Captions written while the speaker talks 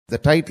The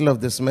title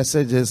of this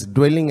message is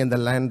Dwelling in the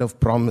Land of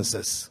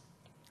Promises.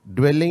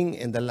 Dwelling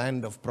in the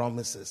Land of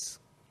Promises.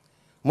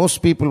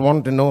 Most people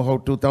want to know how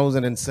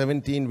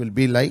 2017 will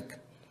be like.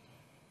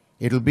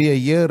 It will be a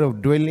year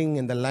of dwelling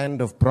in the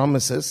land of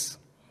promises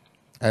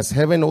as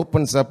heaven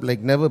opens up like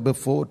never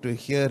before to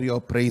hear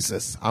your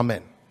praises.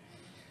 Amen.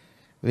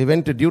 We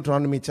went to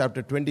Deuteronomy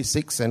chapter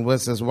 26 and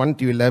verses 1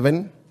 to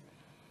 11.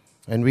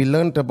 And we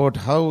learnt about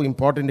how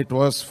important it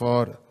was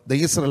for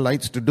the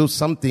Israelites to do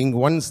something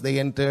once they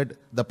entered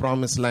the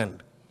promised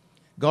land.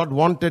 God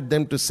wanted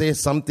them to say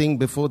something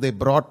before they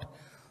brought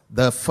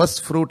the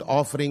first fruit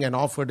offering and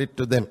offered it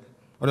to them,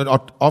 or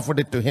offered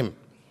it to Him.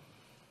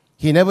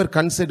 He never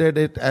considered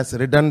it as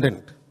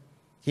redundant.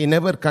 He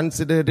never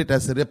considered it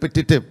as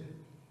repetitive.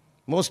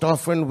 Most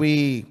often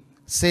we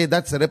say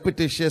that's a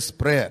repetitious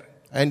prayer,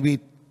 and we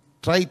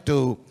try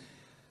to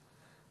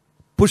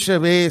push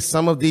away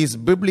some of these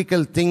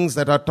biblical things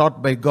that are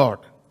taught by God.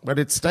 But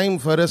it's time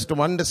for us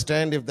to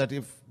understand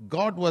if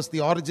God was the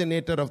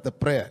originator of the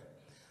prayer,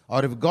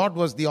 or if God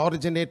was the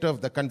originator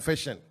of the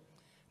confession,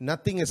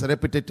 nothing is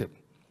repetitive.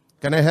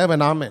 Can I have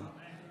an amen?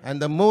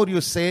 And the more you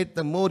say it,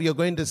 the more you're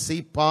going to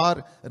see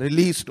power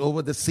released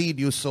over the seed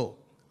you sow.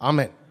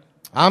 Amen.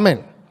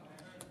 Amen.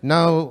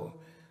 Now,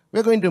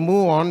 we're going to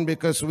move on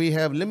because we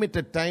have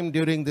limited time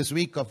during this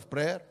week of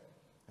prayer.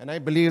 And I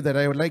believe that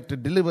I would like to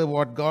deliver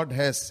what God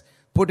has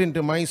put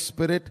into my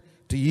spirit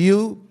to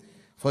you.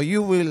 For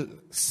you will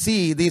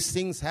see these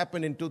things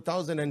happen in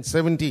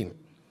 2017.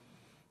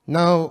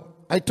 Now,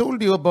 I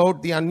told you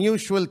about the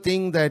unusual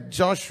thing that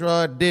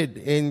Joshua did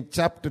in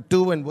chapter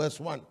 2 and verse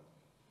 1.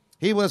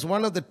 He was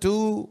one of the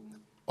two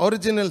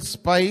original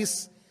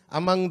spies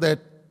among the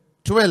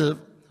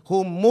 12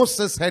 whom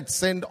Moses had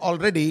sent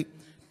already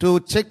to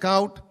check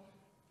out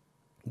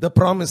the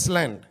promised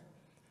land.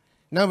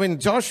 Now in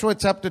Joshua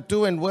chapter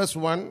 2 and verse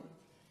 1,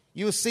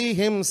 you see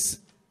him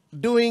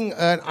doing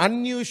an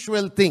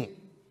unusual thing.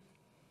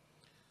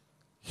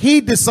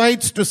 He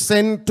decides to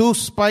send two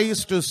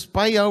spies to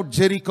spy out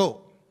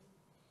Jericho.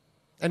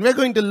 And we're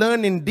going to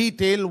learn in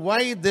detail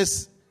why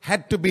this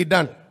had to be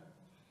done.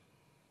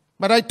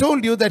 But I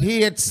told you that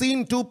he had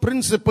seen two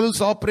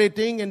principles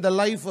operating in the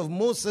life of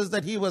Moses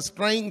that he was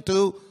trying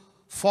to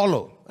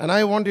follow. And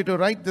I want you to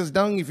write this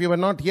down if you were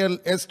not here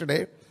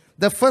yesterday.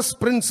 The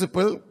first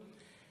principle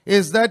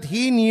is that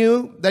he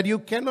knew that you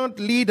cannot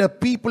lead a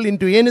people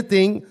into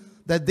anything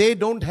that they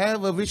don't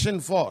have a vision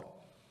for.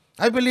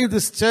 I believe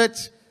this church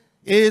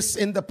is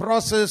in the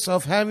process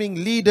of having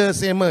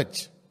leaders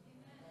emerge.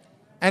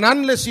 And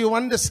unless you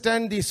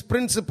understand these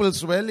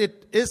principles well,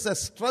 it is a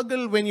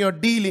struggle when you're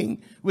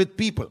dealing with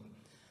people.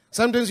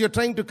 Sometimes you're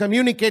trying to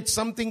communicate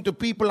something to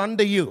people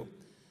under you,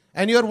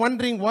 and you're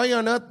wondering why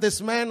on earth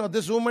this man or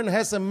this woman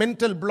has a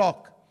mental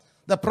block.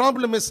 The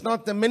problem is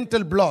not the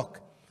mental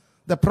block.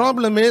 The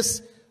problem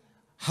is,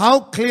 how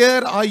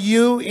clear are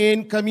you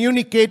in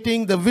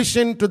communicating the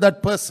vision to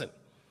that person?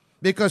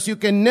 Because you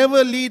can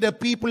never lead a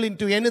people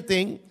into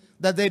anything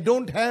that they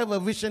don't have a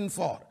vision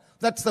for.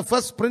 That's the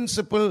first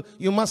principle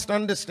you must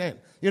understand.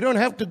 You don't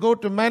have to go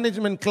to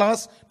management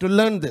class to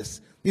learn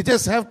this. You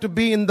just have to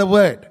be in the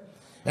Word.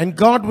 And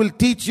God will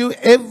teach you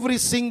every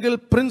single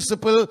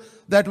principle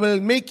that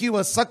will make you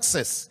a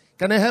success.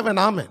 Can I have an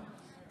amen?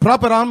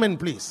 Proper amen,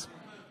 please.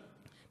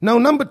 Now,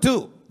 number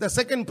 2, the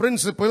second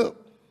principle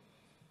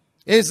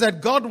is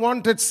that God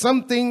wanted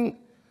something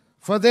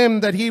for them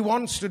that He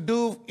wants to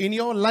do in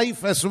your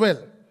life as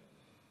well.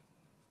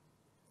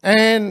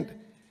 And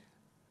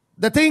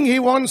the thing He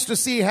wants to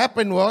see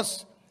happen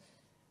was,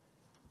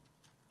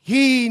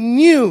 He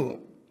knew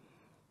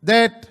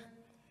that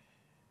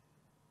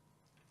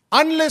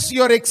unless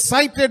you're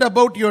excited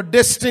about your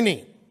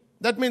destiny,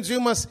 that means you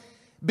must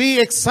be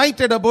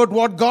excited about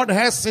what God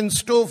has in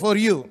store for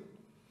you.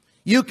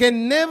 You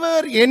can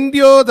never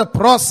endure the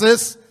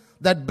process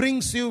that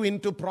brings you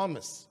into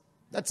promise.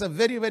 That's a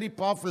very, very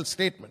powerful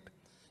statement.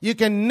 You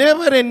can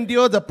never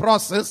endure the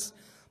process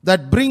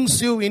that brings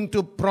you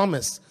into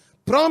promise.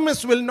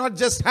 Promise will not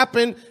just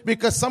happen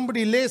because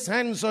somebody lays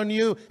hands on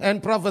you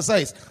and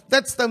prophesies.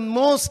 That's the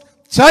most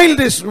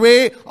childish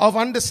way of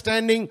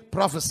understanding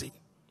prophecy.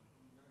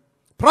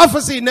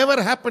 Prophecy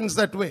never happens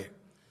that way.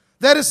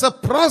 There is a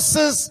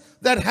process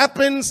that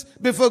happens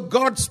before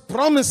God's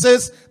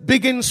promises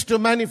begins to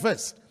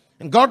manifest.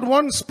 And God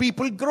wants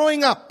people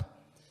growing up.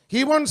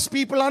 He wants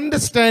people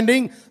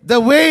understanding the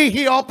way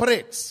He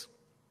operates.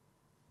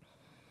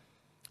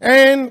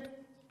 And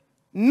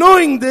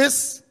knowing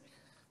this,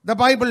 the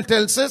Bible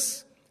tells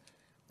us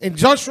in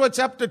Joshua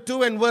chapter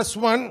 2 and verse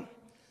 1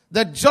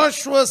 that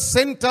Joshua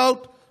sent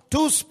out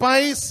two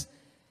spies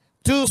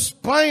to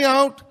spy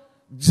out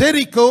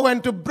Jericho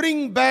and to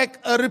bring back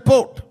a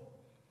report.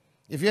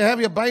 If you have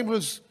your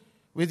Bibles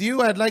with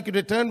you, I'd like you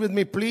to turn with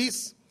me,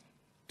 please,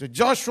 to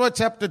Joshua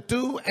chapter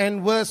 2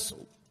 and verse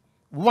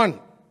 1.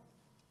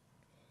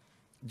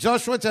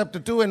 Joshua chapter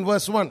 2 and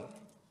verse 1.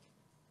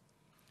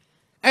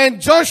 And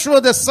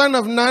Joshua the son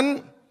of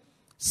Nun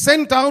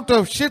sent out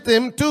of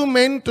Shittim 2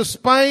 men to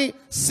spy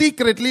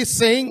secretly,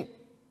 saying,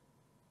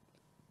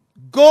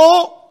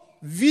 Go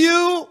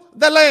view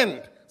the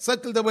land.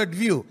 Circle the word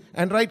view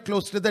and write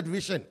close to that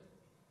vision.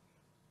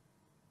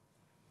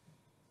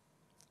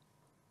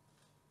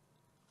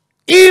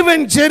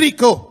 Even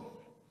Jericho.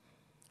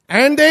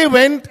 And they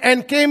went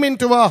and came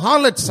into a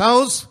harlot's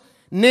house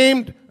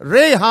named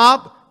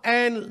Rahab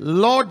and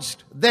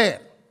lodged there.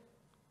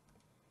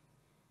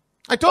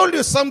 I told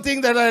you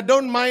something that I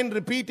don't mind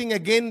repeating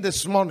again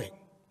this morning.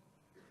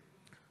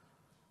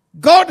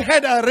 God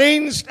had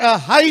arranged a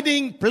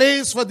hiding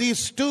place for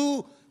these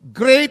two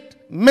great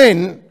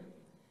men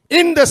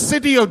in the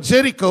city of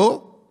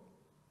Jericho,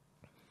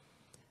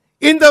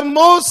 in the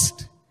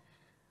most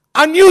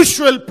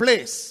unusual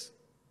place,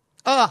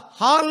 a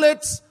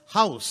harlot's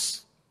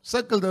house.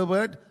 Circle the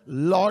word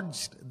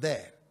lodged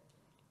there.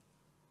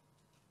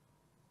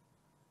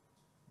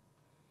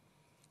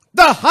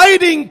 The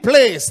hiding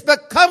place, the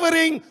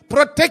covering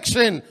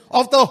protection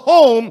of the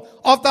home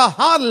of the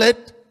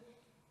harlot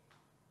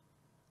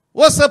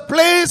was a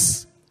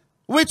place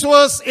which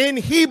was in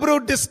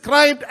Hebrew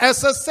described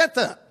as a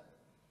sether.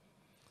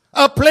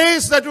 A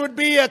place that would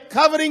be a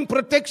covering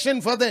protection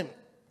for them.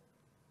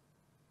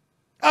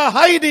 A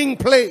hiding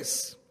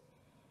place.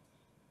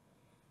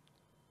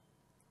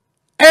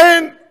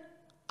 And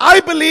I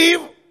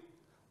believe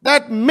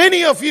that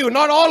many of you,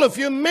 not all of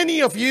you,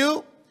 many of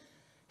you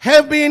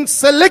have been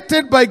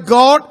selected by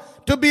God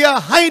to be a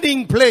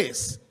hiding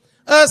place,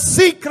 a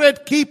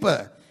secret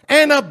keeper,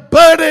 and a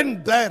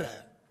burden bearer.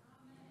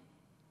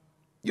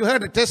 You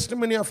heard a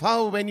testimony of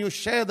how when you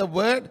share the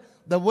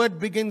word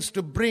begins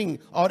to bring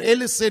or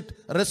elicit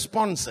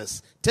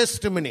responses,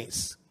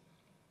 testimonies.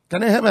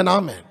 Can I have an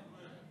amen?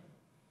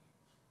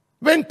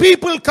 When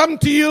people come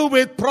to you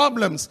with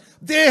problems,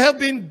 they have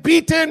been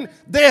beaten,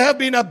 they have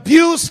been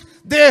abused,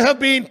 they have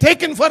been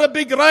taken for a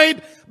big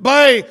ride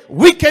by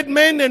wicked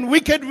men and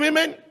wicked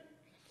women.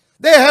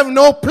 They have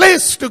no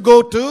place to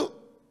go to.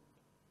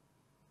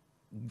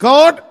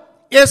 God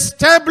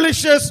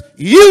establishes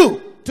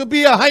you to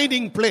be a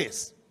hiding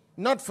place,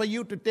 not for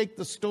you to take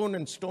the stone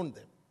and stone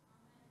them.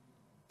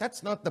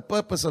 That's not the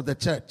purpose of the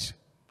church.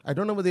 I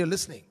don't know whether you're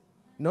listening.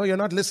 No, you're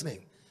not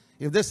listening.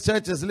 If this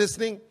church is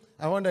listening,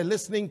 I want the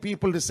listening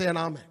people to say an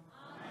amen.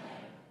 Amen.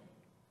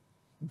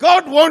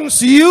 God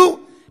wants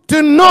you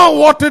to know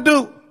what to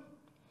do.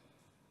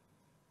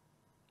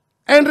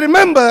 And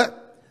remember,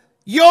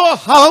 your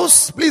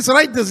house, please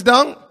write this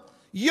down,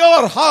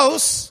 your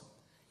house,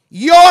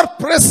 your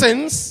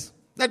presence,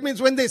 that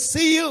means when they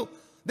see you,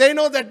 they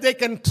know that they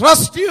can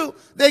trust you,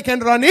 they can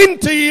run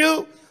into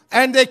you,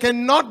 and they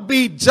cannot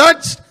be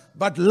judged,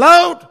 but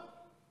loved,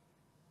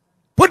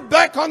 put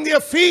back on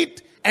their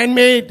feet, and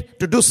made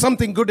to do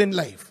something good in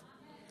life.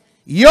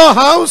 Your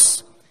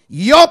house,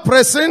 your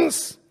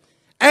presence,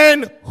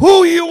 and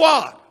who you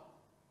are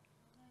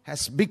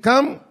has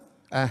become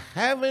a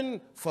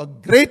heaven for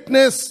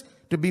greatness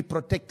to be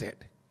protected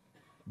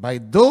by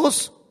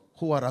those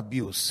who are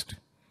abused,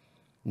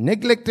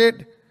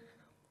 neglected,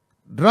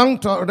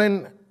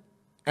 downtrodden,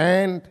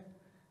 and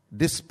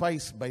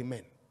despised by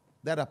men.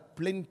 There are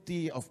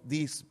plenty of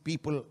these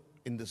people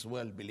in this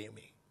world, believe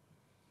me.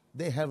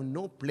 They have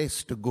no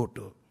place to go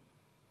to.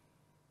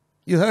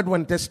 You heard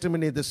one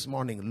testimony this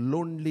morning,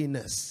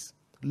 loneliness.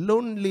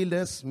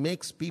 Loneliness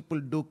makes people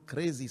do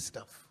crazy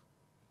stuff.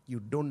 You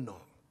don't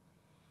know.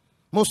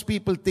 Most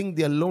people think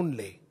they are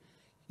lonely.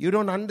 You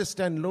don't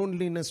understand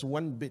loneliness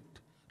one bit.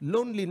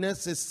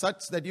 Loneliness is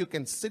such that you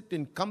can sit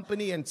in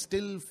company and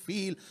still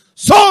feel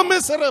so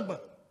miserable.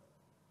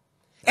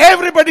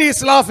 Everybody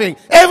is laughing.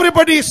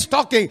 Everybody is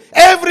talking.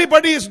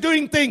 Everybody is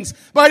doing things.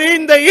 But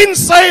in the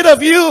inside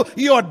of you,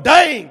 you are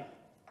dying.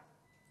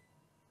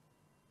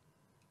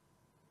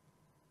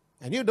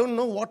 And you don't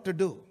know what to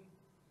do.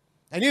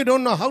 And you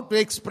don't know how to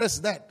express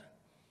that.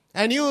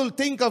 And you will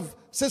think of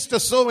sister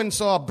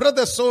so-and-so or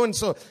brother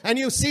so-and-so. And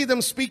you see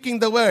them speaking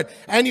the word.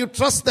 And you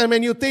trust them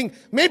and you think,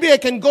 maybe I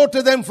can go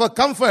to them for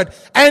comfort.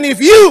 And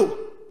if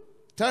you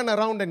turn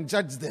around and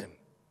judge them.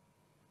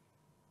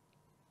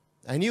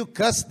 And you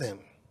curse them.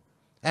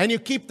 And you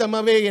keep them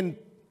away in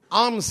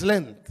arm's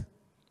length.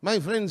 My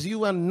friends,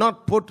 you are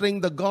not portraying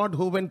the God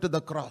who went to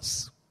the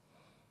cross.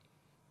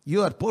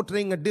 You are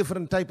portraying a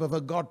different type of a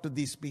God to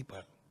these people.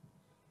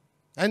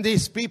 And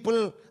these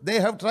people, they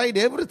have tried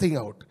everything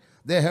out.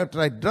 They have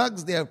tried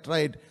drugs. They have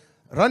tried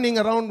running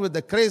around with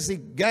the crazy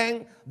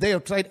gang. They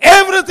have tried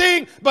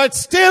everything, but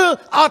still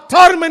are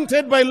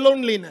tormented by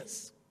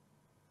loneliness.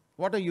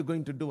 What are you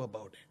going to do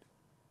about it?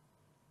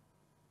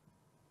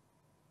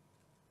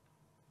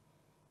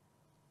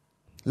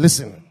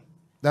 Listen,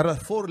 there are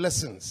 4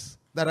 lessons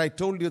that I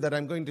told you that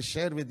I'm going to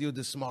share with you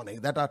this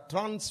morning that are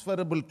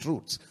transferable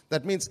truths.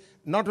 That means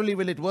not only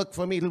will it work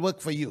for me, it will work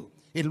for you.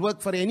 It will work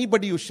for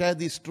anybody you share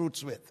these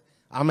truths with.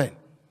 Amen.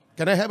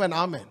 Can I have an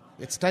amen?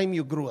 It's time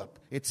you grew up.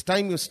 It's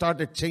time you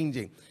started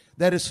changing.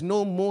 There is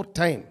no more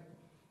time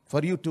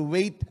for you to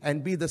wait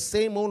and be the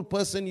same old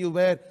person you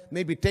were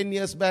maybe 10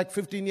 years back,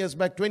 15 years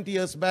back, 20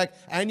 years back,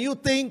 and you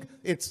think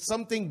it's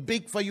something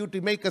big for you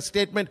to make a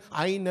statement,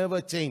 I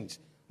never change.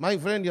 My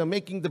friend, you're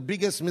making the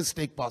biggest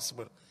mistake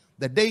possible.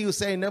 The day you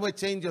say, I never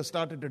change, you've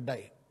started to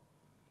die.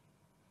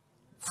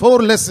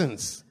 4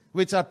 lessons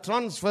which are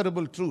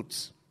transferable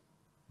truths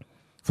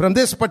from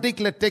this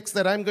particular text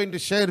that I'm going to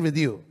share with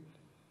you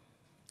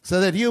so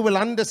that you will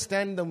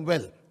understand them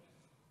well.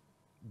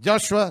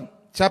 Joshua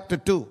chapter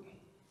 2.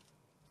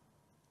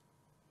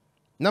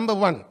 Number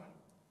 1,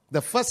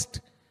 the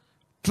first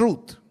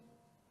truth.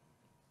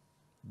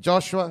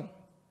 Joshua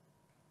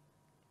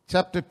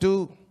chapter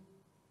 2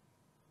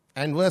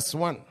 and verse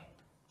 1.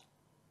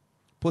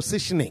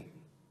 Positioning.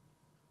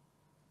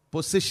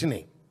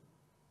 Positioning.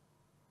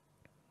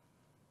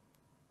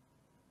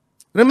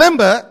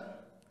 Remember,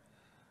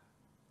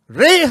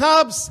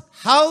 Rahab's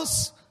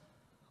house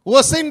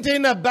wasn't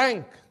in a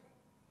bank.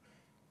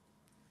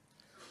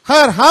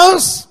 Her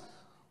house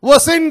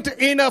wasn't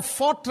in a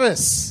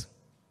fortress.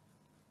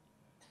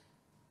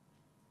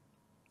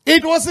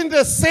 It wasn't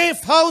a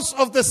safe house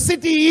of the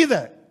city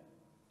either.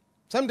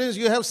 Sometimes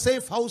you have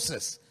safe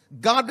houses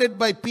guarded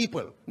by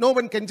people. No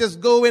one can just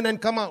go in and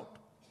come out.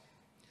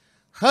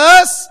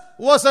 Hers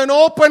was an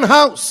open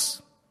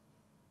house.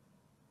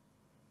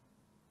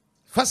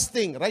 First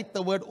thing, write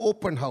the word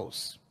open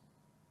house.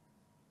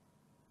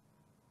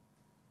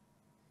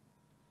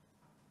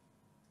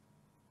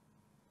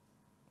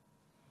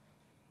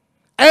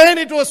 And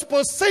it was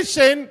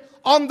positioned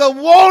on the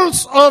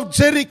walls of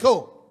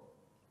Jericho.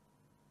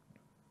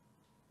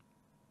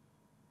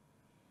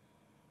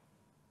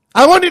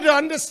 I want you to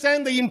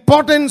understand the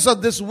importance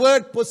of this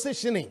word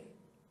positioning.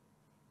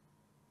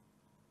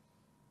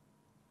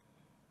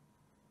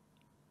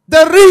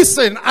 The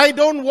reason I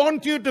don't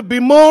want you to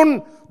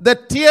bemoan the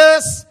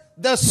tears,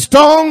 the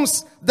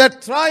storms, the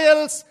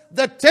trials,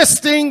 the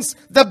testings,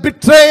 the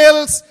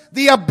betrayals,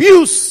 the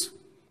abuse,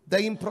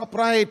 the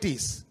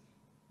improprieties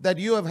that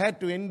you have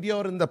had to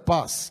endure in the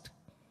past.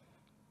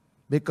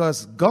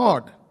 Because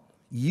God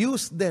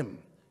used them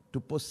to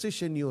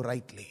position you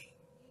rightly.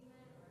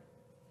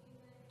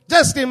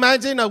 Just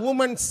imagine a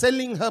woman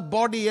selling her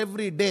body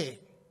every day,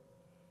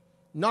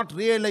 not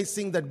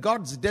realizing that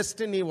God's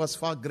destiny was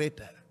far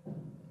greater.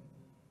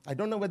 I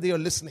don't know whether you're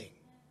listening.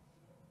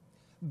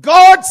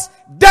 God's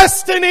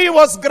destiny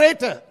was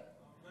greater.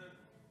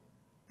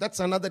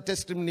 That's another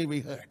testimony we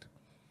heard.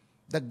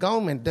 The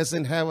government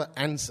doesn't have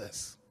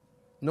answers.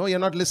 No, you're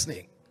not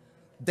listening.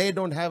 They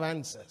don't have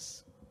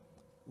answers.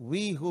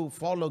 We who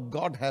follow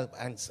God have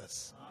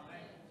answers.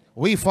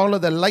 We follow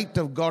the light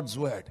of God's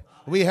word.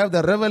 We have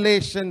the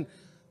revelation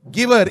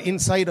giver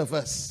inside of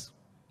us.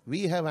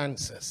 We have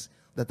answers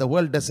that the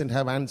world doesn't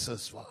have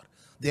answers for.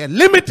 They are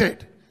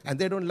limited and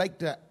they don't like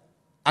to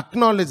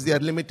acknowledge their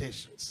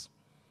limitations.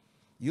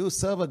 You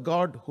serve a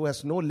God who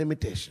has no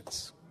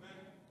limitations.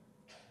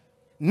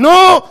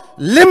 No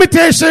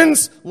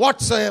limitations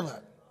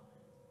whatsoever.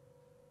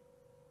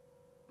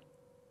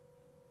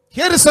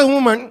 Here is a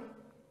woman,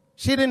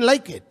 she didn't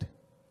like it.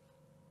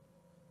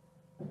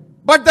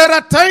 But there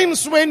are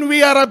times when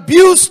we are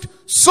abused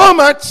so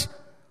much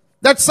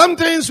that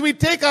sometimes we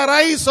take our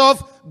eyes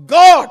off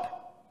God,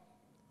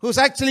 who's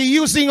actually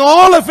using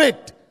all of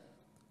it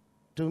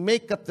to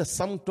make up the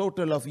sum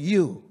total of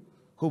you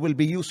who will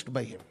be used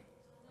by Him.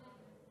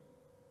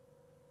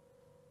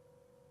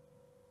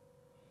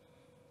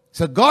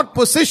 So God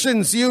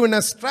positions you in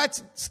a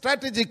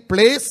strategic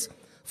place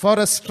for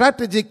a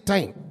strategic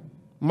time.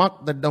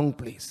 Mark that down,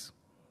 please.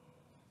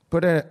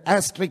 Put an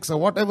asterisk or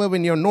whatever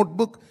in your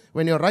notebook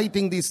when you're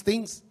writing these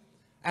things.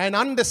 And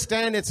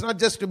understand it's not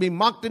just to be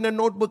marked in a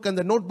notebook and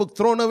the notebook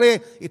thrown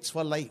away. It's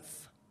for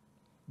life.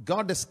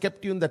 God has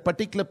kept you in that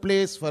particular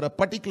place for a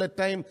particular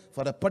time,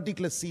 for a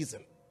particular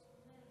season.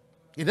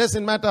 It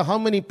doesn't matter how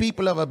many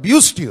people have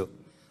abused you,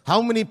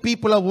 how many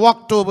people have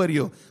walked over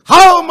you,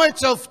 how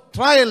much of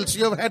trials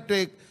you have had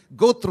to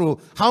go through,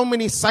 how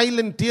many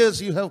silent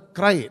tears you have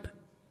cried.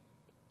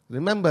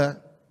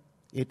 Remember,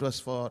 it was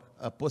for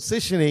a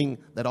positioning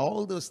that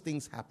all those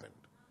things happened.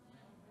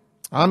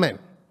 Amen.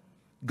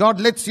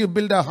 God lets you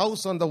build a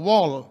house on the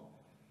wall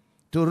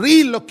to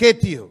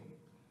relocate you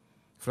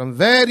from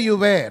where you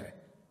were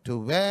to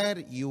where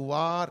you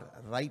are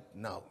right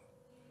now.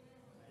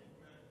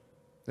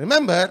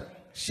 Remember,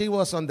 she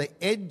was on the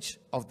edge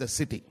of the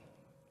city.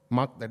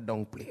 Mark that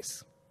down,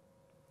 please.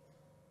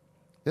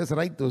 Just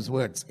write those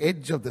words,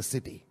 edge of the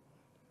city.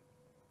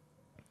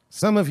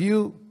 Some of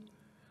you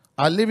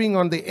are living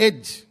on the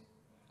edge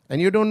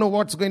and you don't know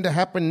what's going to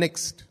happen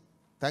next.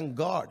 Thank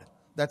God.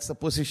 That's the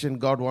position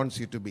God wants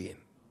you to be in.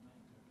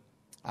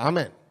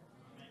 Amen.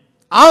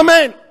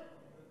 Amen.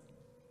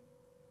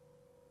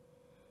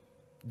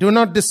 Do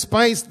not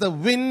despise the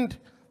wind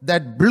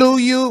that blew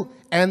you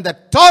and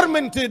that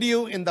tormented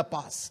you in the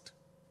past.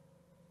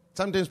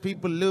 Sometimes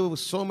people live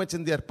so much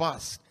in their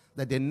past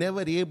that they're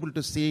never able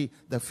to see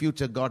the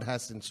future God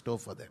has in store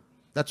for them.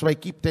 That's why I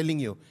keep telling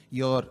you,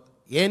 your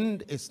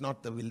end is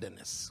not the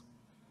wilderness.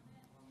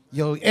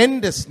 Your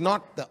end is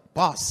not the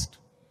past.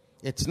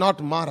 It's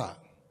not Mara.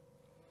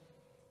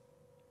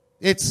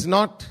 It's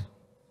not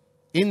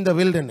in the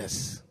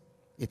wilderness.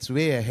 It's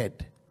way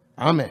ahead.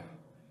 Amen.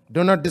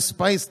 Do not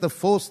despise the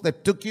force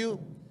that took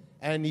you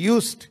and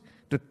used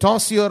to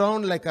toss you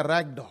around like a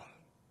rag doll.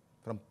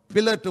 From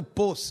pillar to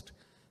post,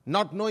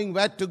 not knowing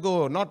where to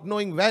go, not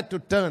knowing where to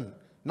turn,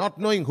 not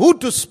knowing who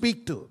to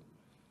speak to.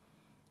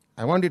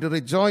 I want you to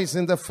rejoice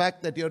in the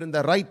fact that you're in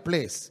the right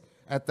place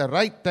at the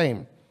right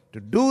time to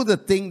do the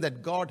thing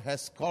that God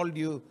has called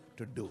you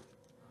to do.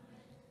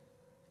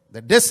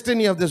 The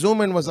destiny of this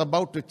woman was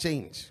about to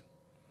change.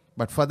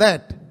 But for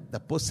that, the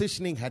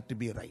positioning had to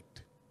be right.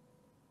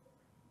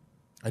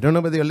 I don't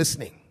know whether you're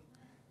listening.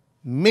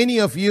 Many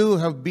of you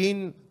have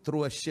been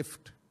through a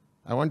shift.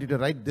 I want you to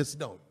write this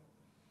down.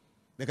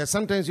 Because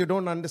sometimes you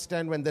don't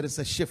understand when there is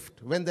a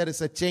shift, when there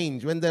is a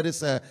change, when there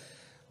is a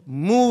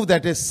move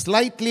that is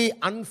slightly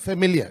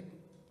unfamiliar.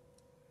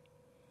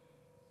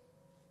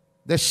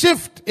 The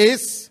shift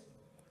is,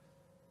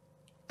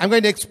 I'm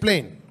going to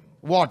explain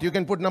what. You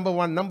can put number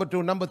 1, number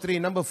 2, number 3,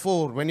 number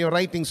 4 when you're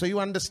writing so you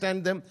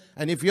understand them.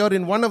 And if you're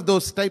in one of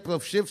those type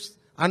of shifts,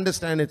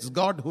 understand it's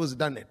God who's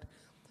done it.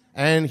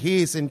 And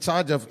He is in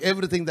charge of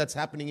everything that's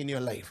happening in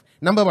your life.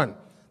 Number 1,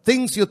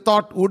 things you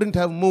thought wouldn't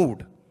have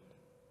moved.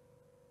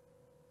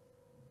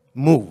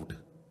 Moved.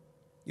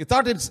 You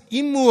thought it's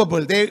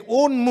immovable. They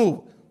won't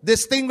move.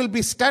 This thing will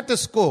be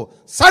status quo.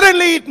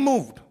 Suddenly it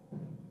moved.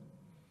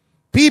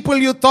 People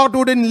you thought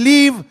wouldn't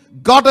leave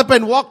got up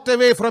and walked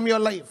away from your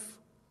life.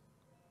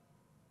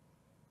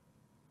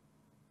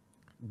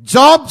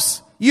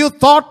 Jobs you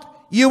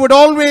thought you would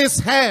always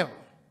have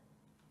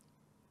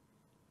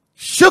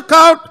shook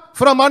out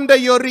from under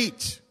your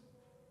reach.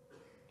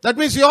 That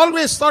means you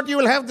always thought you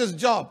will have this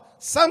job.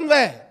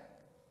 Somewhere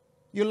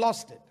you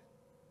lost it.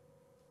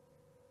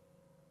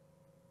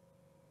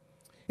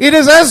 It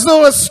is as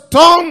though a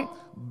storm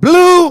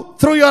blew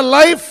through your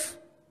life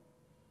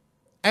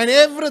and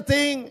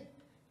everything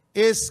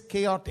is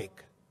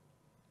chaotic.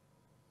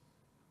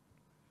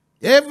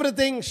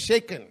 Everything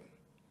shaken.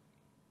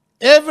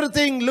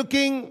 Everything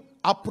looking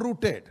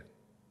uprooted.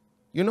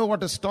 You know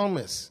what a storm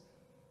is?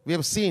 We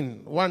have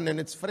seen one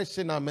and it's fresh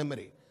in our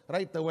memory.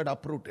 Write the word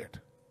uprooted.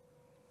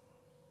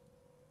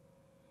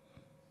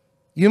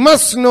 You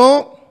must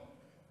know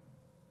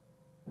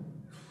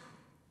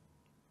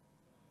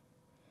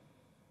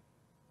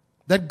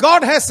that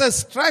God has a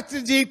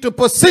strategy to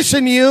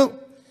position you,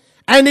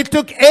 and it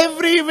took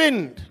every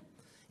wind,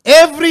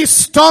 every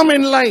storm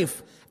in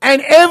life,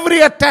 and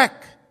every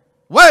attack.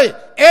 Why?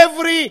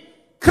 Every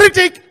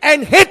critic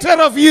and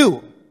hater of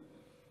you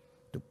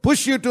to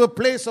push you to a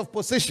place of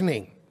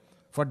positioning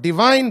for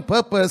divine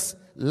purpose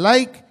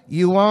like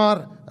you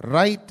are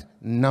right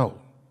now.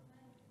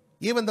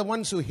 Even the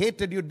ones who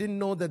hated you didn't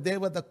know that they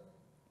were the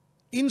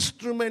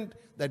instrument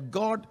that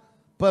God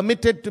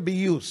permitted to be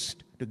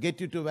used to get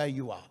you to where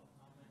you are.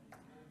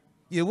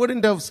 You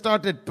wouldn't have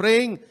started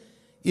praying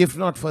if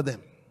not for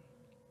them.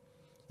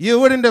 You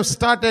wouldn't have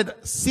started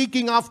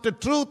seeking after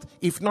truth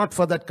if not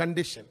for that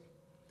condition.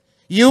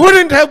 You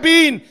wouldn't have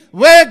been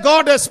where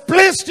God has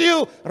placed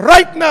you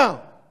right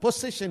now,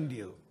 positioned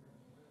you,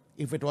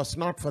 if it was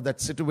not for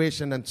that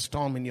situation and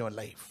storm in your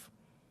life.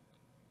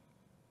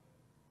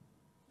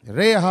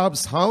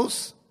 Rahab's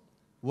house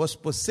was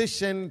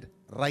positioned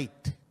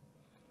right.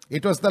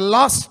 It was the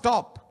last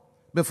stop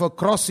before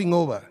crossing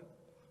over.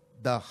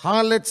 The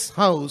harlot's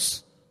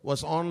house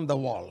was on the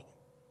wall.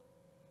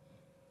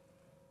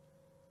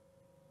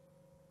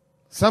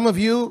 Some of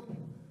you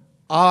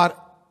are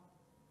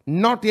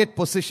not yet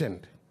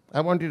positioned.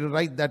 I want you to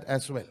write that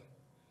as well.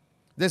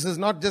 This is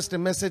not just a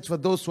message for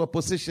those who are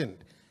positioned.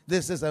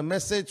 This is a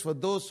message for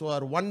those who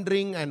are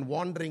wandering and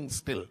wandering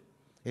still.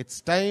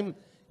 It's time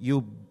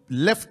you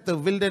left the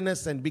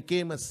wilderness and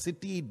became a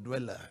city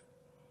dweller.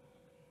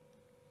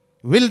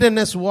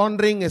 Wilderness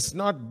wandering is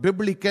not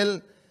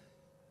biblical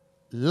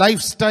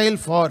lifestyle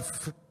for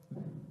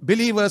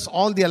believers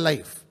all their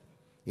life.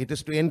 It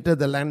is to enter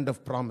the land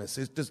of promise.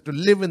 It is to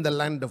live in the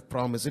land of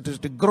promise. It is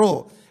to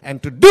grow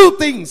and to do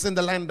things in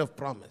the land of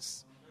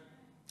promise.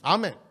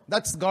 Amen.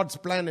 That's God's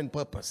plan and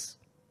purpose.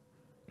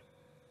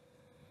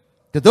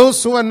 To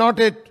those who are not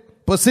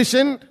yet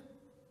positioned,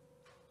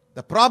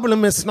 the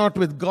problem is not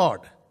with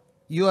God.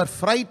 You are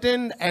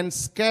frightened and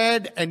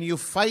scared and you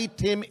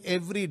fight Him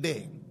every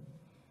day.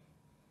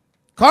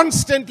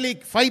 Constantly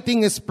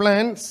fighting His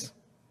plans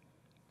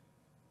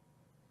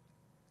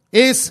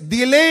is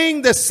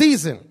delaying the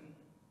season.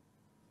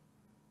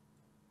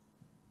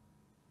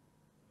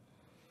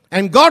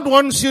 And God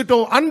wants you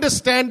to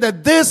understand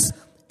that this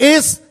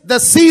is the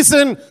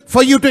season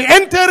for you to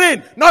enter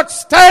in. Not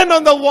stand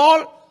on the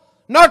wall,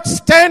 not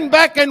stand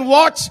back and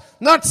watch,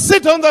 not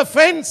sit on the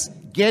fence.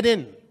 Get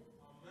in.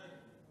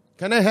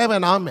 Can I have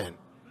an amen?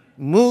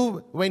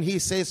 Move when He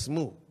says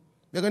move.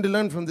 We're going to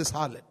learn from this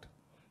harlot.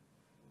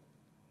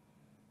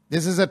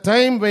 This is a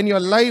time when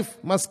your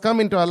life must come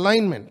into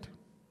alignment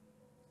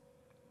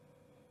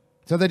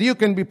so that you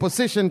can be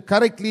positioned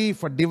correctly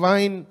for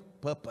divine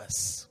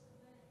purpose.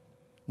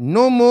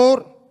 No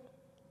more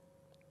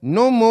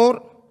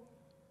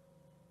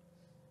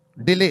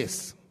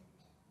delays.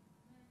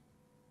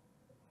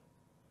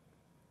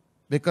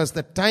 Because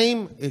the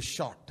time is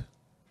short.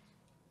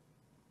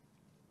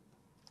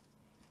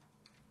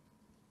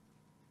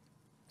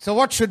 So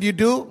what should you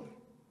do?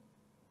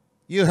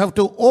 You have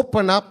to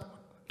open up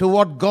to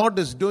what God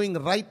is doing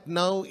right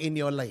now in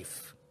your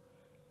life.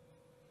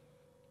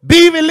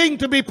 Be willing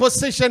to be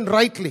positioned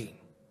rightly.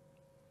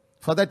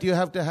 For that you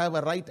have to have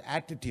a right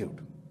attitude.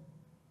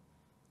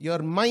 Your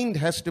mind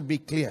has to be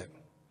clear.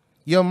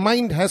 Your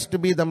mind has to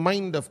be the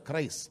mind of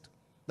Christ.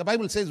 The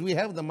Bible says we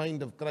have the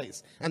mind of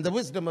Christ, and the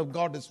wisdom of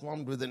God is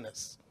formed within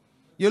us.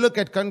 You look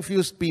at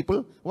confused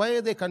people. Why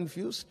are they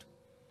confused?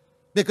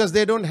 Because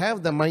they don't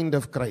have the mind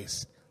of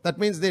Christ. That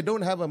means they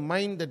don't have a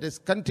mind that is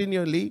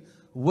continually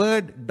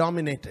word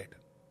dominated.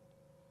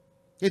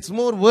 It's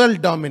more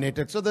world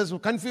dominated. So there's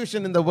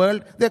confusion in the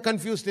world. They're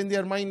confused in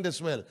their mind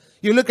as well.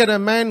 You look at a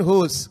man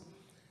who's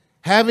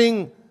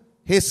having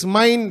his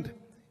mind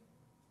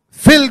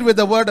filled with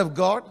the word of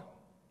God.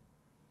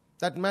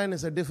 That man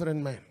is a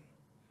different man.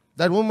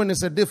 That woman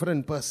is a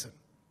different person.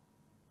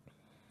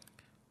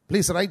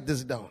 Please write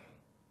this down.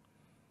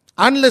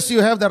 Unless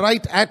you have the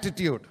right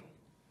attitude,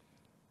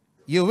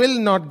 you will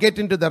not get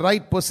into the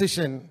right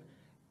position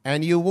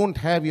and you won't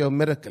have your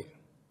miracle.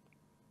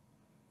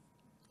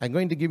 I'm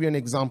going to give you an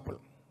example.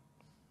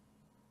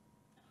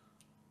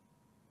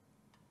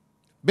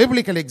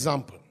 Biblical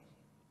example.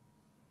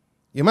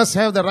 You must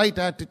have the right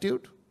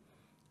attitude.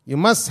 You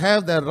must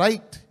have the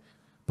right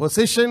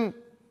position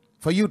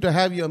for you to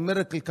have your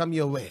miracle come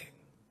your way.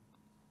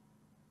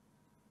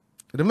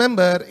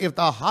 Remember, if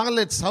the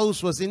harlot's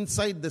house was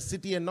inside the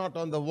city and not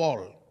on the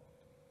wall,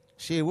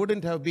 she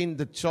wouldn't have been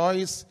the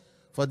choice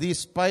for these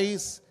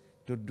spies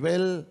to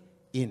dwell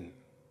in.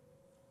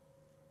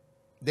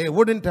 They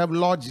wouldn't have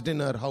lodged in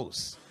her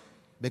house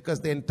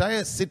because the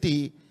entire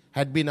city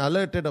had been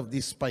alerted of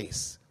these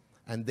spies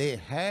and they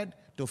had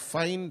to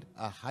find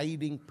a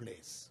hiding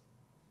place.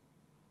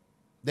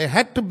 They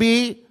had to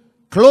be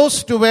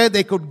close to where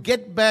they could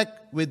get back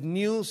with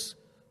news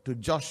to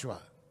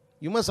Joshua.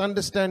 You must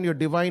understand your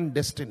divine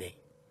destiny.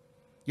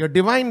 Your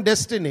divine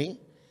destiny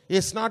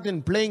is not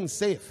in playing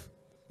safe.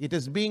 It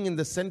is being in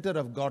the center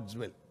of God's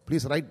will.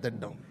 Please write that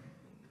down.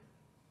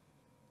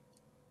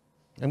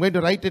 I'm going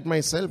to write it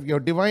myself. Your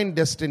divine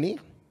destiny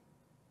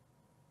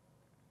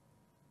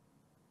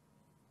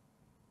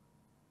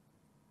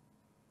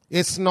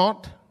is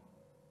not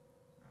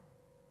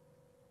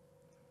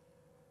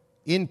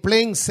in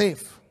playing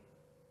safe.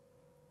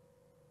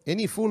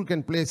 Any fool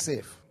can play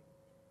safe.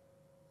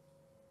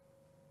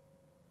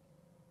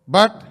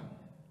 But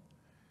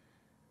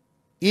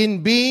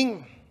in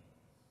being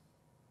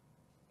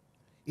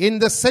in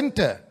the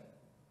center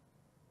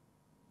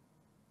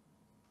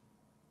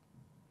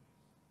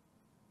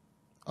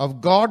of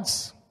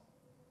God's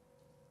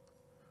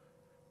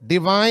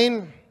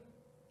divine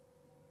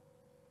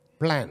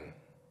plan.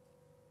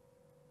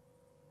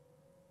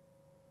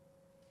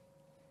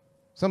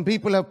 Some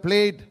people have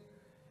played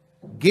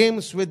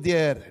games with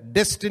their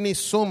destiny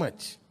so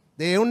much,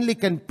 they only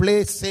can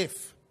play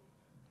safe.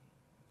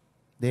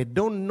 They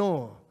don't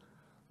know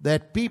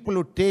that people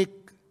who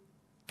take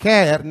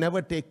care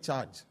never take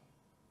charge.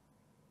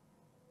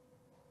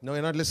 No,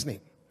 you're not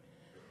listening.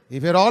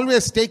 If you're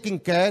always taking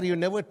care, you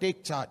never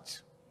take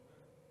charge.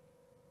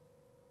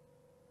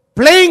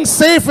 Playing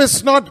safe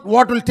is not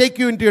what will take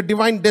you into your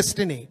divine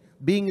destiny.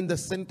 Being in the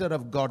center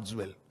of God's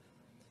will.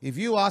 If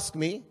you ask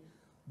me,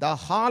 the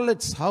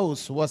harlot's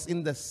house was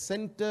in the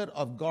center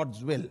of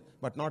God's will,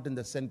 but not in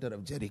the center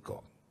of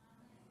Jericho.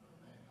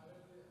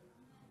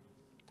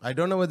 I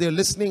don't know whether you're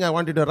listening. I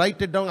want you to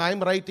write it down. I'm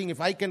writing. If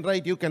I can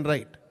write, you can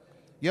write.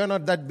 You're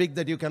not that big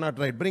that you cannot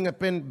write. Bring a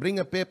pen, bring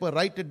a paper,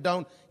 write it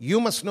down. You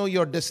must know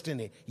your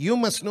destiny. You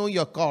must know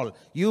your call.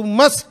 You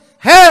must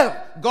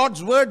have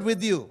God's word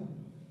with you.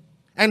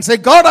 And say,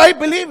 God, I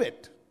believe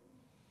it.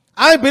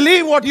 I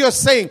believe what you're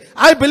saying.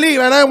 I believe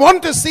and I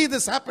want to see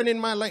this happen in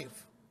my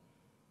life.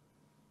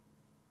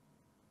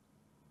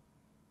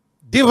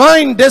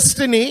 Divine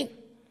destiny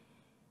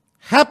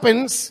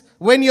happens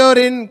when you're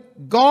in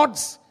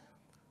God's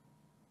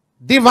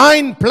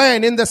divine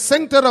plan, in the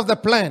center of the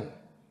plan.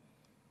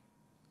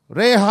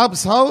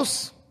 Rahab's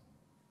house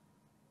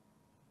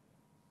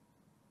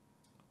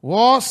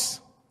was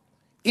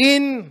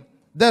in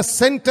the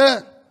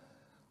center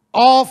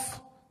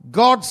of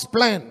God's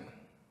plan,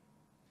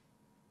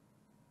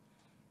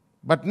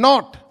 but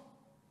not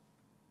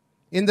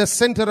in the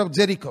center of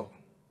Jericho.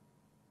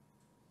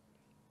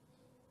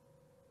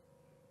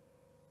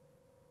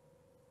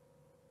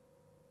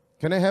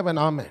 Can I have an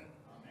amen?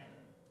 Amen.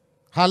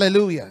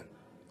 Hallelujah.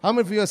 How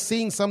many of you are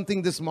seeing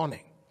something this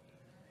morning?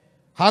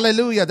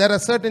 Hallelujah. There are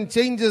certain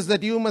changes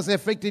that you must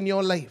effect in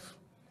your life.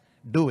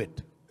 Do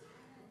it.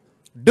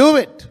 Do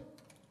it.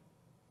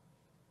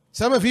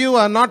 Some of you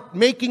are not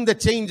making the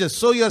changes,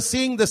 so you're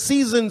seeing the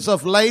seasons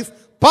of life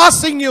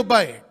passing you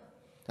by.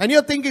 And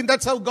you're thinking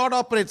that's how God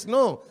operates.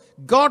 No.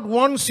 God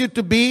wants you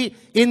to be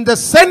in the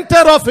center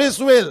of His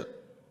will.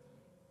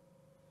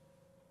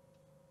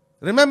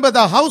 Remember,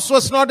 the house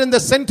was not in the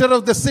center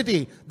of the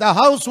city. The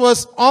house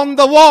was on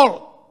the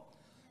wall.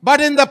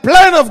 But in the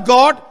plan of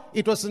God,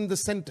 it was in the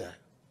center.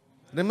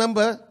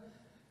 Remember,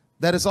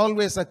 there is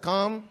always a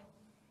calm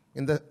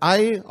in the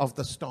eye of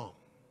the storm.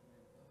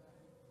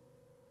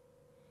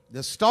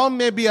 The storm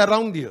may be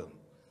around you,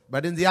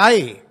 but in the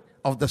eye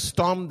of the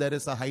storm, there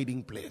is a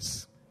hiding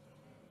place.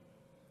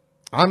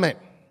 Amen.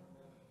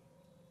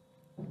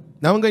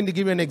 Now I'm going to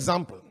give you an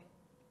example.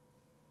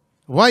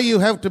 Why you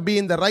have to be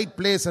in the right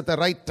place at the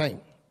right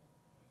time.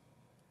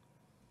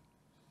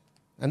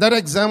 And that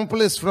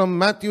example is from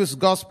Matthew's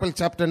Gospel,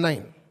 chapter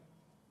 9.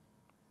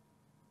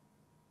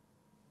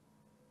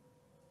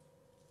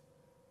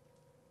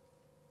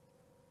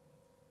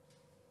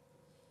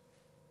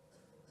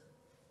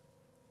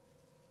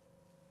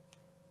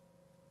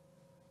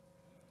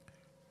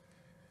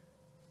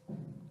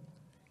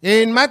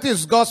 In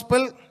Matthew's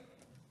Gospel,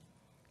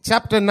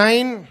 chapter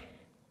 9,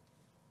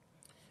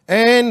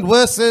 and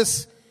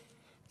verses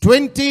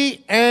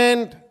 20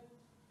 and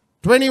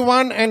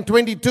 21 and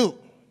 22.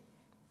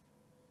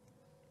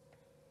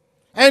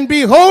 And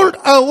behold,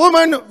 a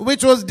woman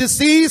which was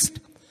deceased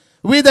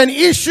with an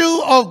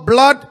issue of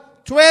blood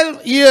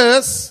 12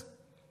 years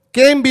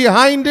came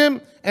behind him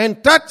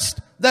and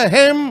touched the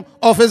hem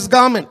of his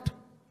garment.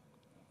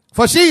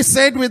 For she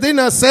said within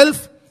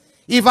herself,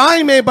 if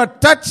I may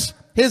but touch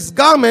his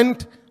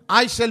garment,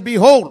 I shall be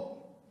whole.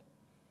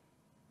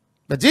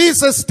 But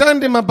Jesus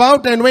turned him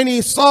about, and when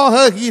he saw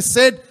her, he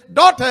said,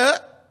 Daughter,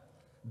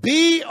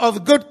 be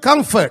of good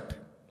comfort.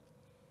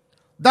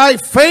 Thy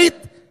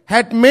faith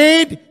had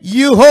made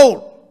you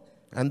whole.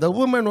 And the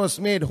woman was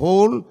made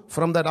whole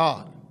from that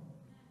hour.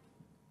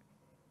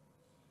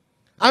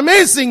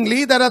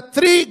 Amazingly, there are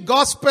 3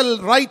 gospel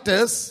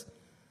writers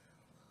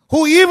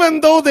who, even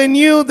though they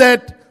knew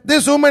that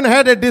this woman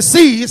had a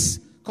disease,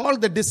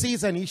 called the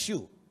disease an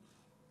issue.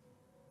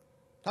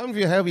 How many of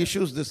you have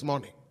issues this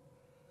morning?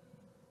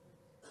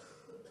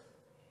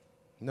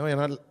 No, you're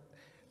not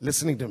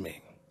listening to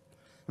me.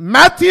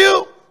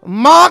 Matthew,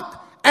 Mark,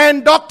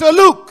 and Dr.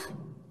 Luke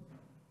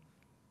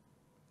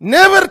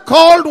never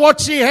called what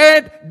she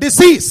had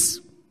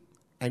disease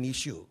an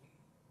issue.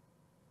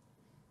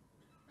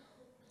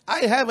 I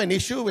have an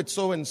issue with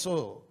so and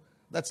so.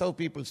 That's how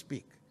people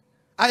speak.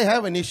 I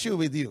have an issue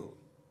with you.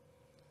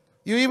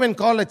 You even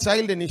call a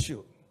child an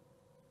issue.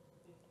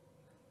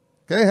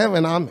 Can I have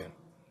an amen?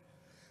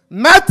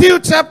 Matthew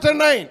chapter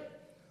 9.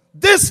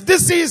 This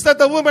disease that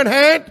the woman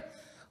had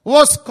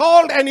was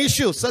called an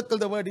issue. Circle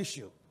the word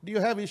issue. Do you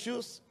have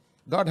issues?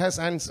 God has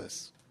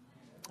answers.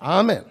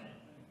 Amen.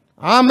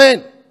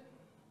 Amen.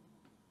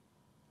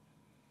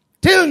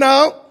 Till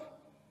now,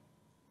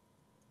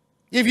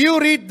 if you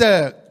read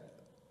the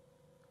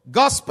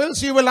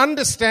Gospels, you will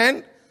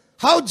understand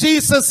how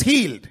Jesus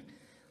healed.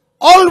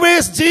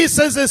 Always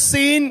Jesus is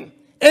seen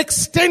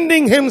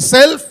extending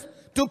himself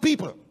to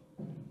people.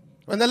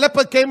 When the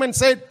leper came and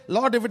said,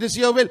 Lord, if it is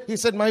your will, he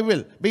said, my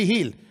will, be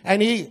healed.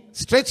 And he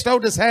stretched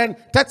out his hand,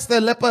 touched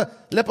the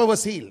leper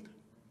was healed.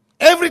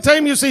 Every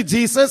time you see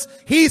Jesus,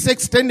 he is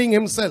extending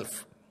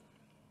himself.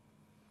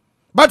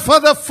 But for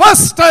the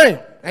first time,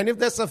 and if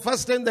there's a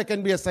first time, there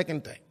can be a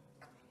second time.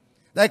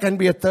 There can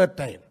be a third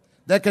time.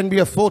 There can be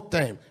a fourth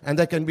time. And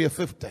there can be a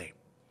fifth time.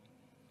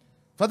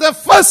 For the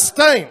first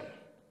time,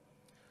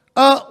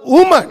 a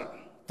woman,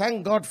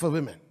 thank God for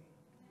women.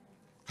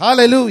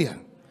 Hallelujah.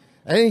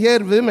 I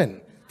hear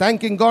women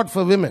thanking God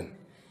for women.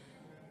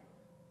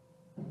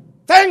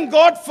 Thank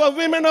God for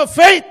women of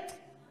faith.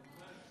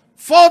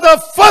 For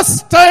the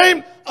first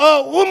time,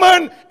 a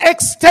woman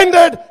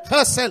extended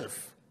herself.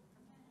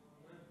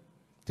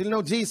 Till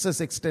now, Jesus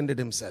extended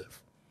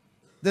himself.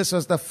 This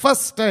was the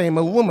first time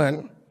a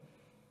woman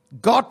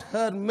got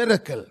her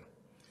miracle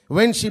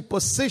when she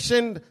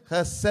positioned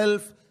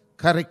herself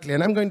correctly.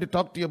 And I'm going to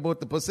talk to you about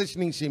the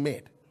positioning she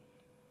made.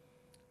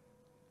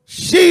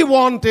 She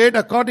wanted,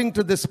 according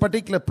to this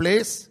particular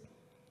place,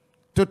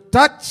 to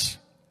touch,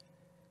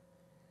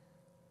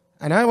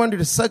 and I want you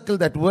to circle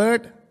that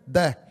word,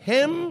 the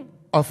hem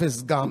of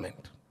his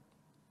garment.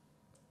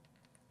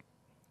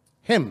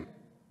 Hem.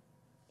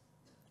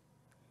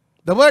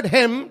 The word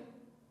hem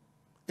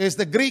is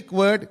the Greek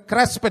word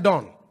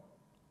kraspedon.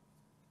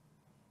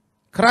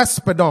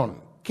 Kraspedon.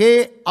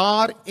 K-R-A-S-P-E-D-O-N.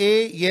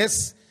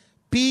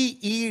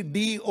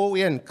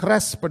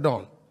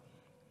 Kraspedon.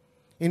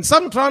 In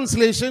some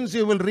translations,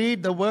 you will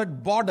read the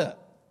word border.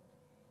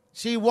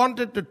 She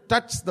wanted to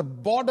touch the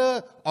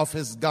border of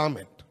his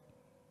garment.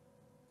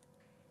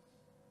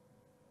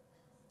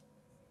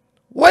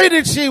 Why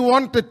did she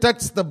want to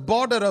touch the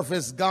border of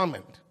his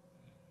garment?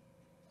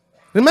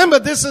 Remember,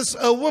 this is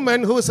a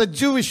woman who is a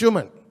Jewish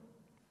woman.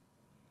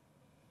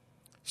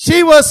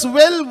 She was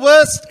well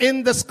versed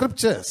in the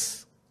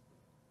scriptures.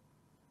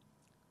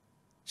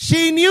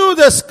 She knew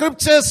the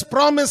scriptures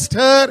promised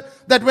her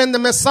that when the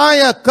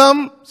Messiah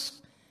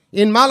comes,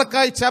 in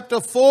Malachi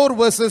chapter 4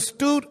 verses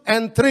 2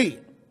 and 3,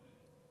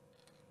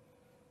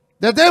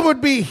 that there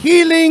would be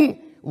healing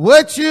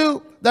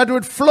virtue that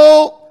would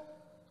flow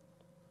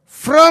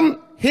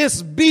from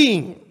his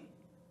being.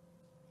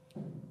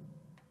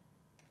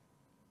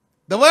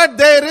 The word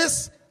there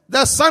is,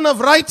 the Son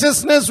of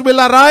Righteousness will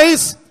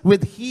arise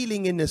with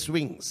healing in his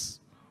wings.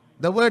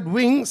 The word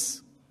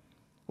wings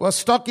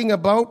was talking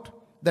about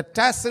the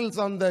tassels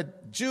on the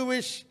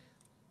Jewish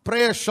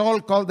prayer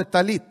shawl called the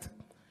talit.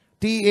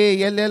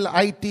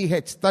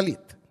 T-A-L-L-I-T-H,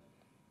 talit.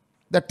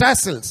 The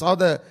tassels or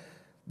the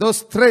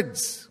those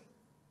threads.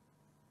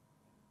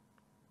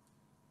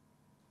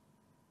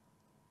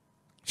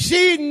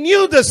 She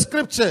knew the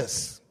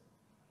scriptures.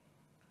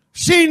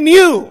 She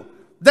knew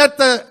that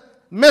the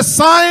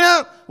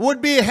Messiah would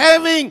be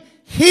having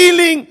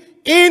healing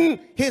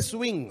in his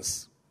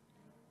wings.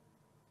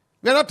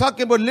 We're not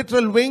talking about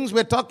literal wings.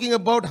 We're talking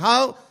about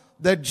how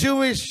the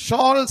Jewish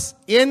shawl's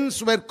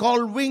ends were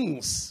called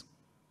wings.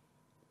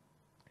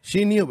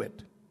 She knew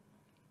it.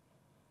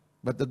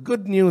 But the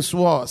good news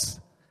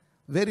was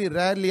very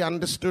rarely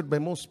understood by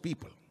most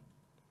people.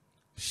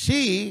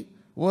 She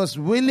was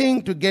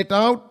willing to get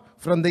out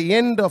from the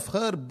end of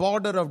her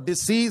border of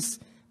disease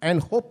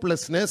and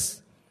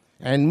hopelessness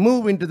and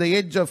move into the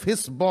edge of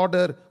his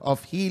border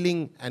of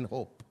healing and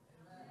hope.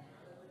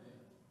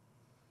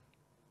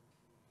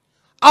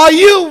 Are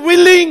you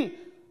willing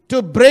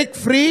to break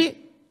free?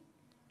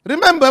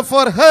 Remember,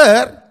 for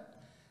her,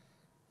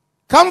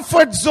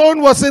 comfort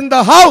zone was in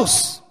the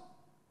house.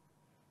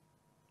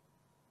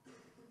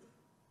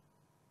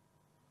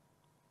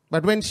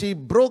 But when she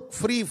broke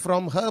free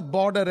from her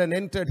border and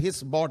entered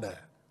his border,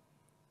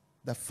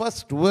 the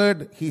first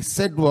word he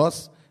said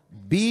was,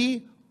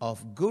 be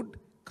of good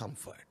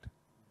comfort.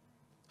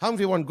 How many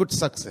of you want good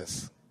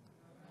success?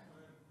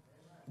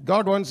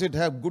 God wants you to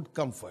have good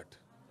comfort,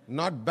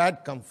 not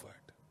bad comfort.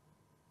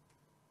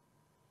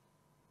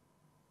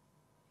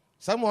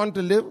 Some want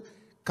to live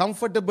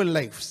comfortable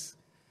lives.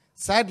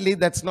 Sadly,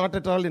 that's not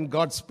at all in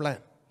God's plan.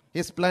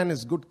 His plan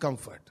is good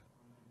comfort.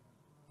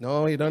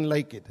 No, you don't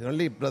like it.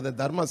 Only Brother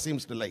Dharma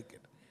seems to like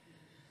it.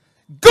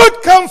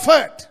 Good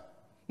comfort.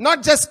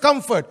 Not just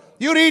comfort.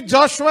 You read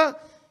Joshua.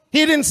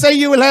 He didn't say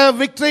you will have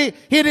victory.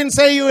 He didn't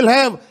say you will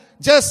have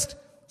just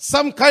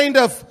some kind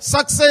of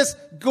success.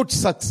 Good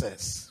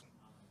success.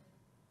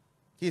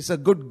 He's a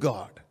good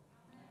God.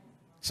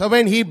 So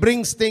when he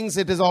brings things,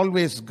 it is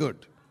always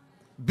good.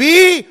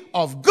 Be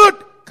of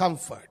good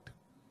comfort.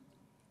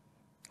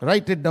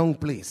 Write it down,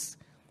 please.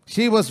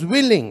 She was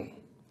willing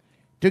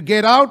to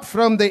get out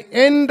from the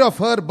end of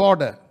her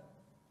border.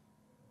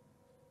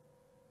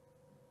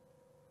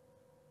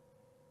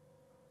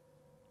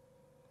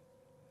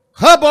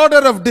 Her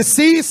border of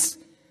disease,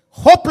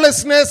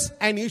 hopelessness,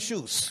 and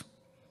issues.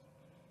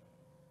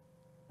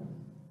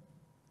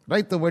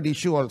 Write the word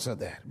issue also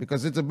there,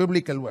 because it's a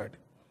biblical word.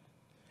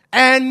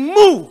 And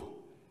move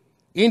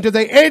into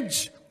the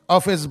edge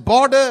of his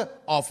border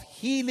of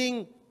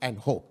healing and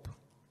hope.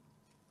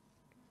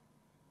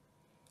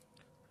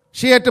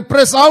 She had to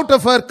press out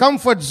of her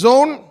comfort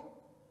zone,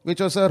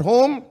 which was her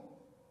home,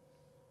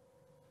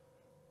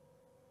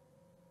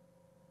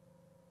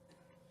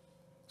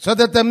 so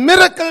that the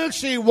miracle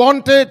she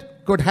wanted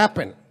could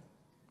happen.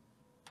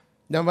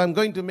 Now I'm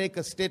going to make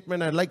a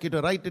statement. I'd like you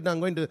to write it down. I'm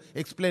going to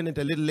explain it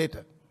a little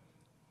later.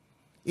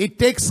 It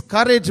takes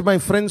courage, my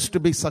friends, to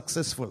be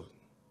successful.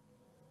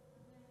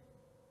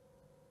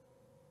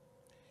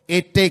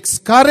 It takes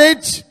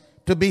courage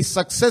to be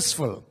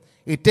successful.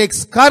 It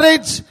takes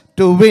courage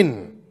to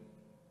win.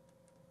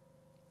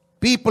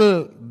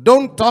 People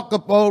don't talk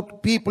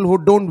about people who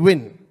don't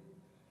win,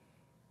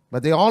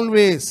 but they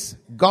always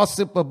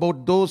gossip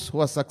about those who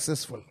are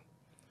successful.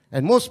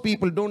 And most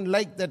people don't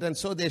like that, and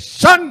so they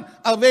shun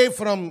away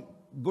from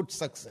good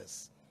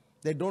success.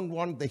 They don't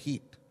want the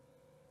heat.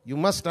 You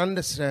must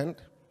understand,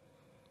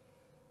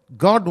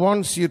 God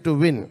wants you to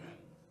win.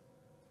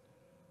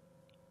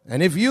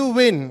 And if you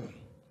win,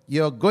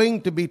 you're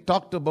going to be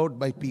talked about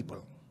by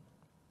people.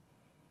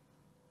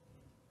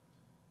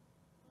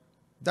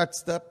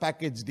 That's the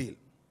package deal.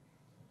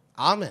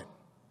 Amen.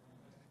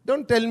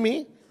 Don't tell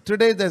me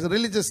today there's a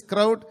religious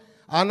crowd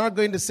are not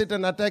going to sit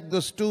and attack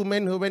those two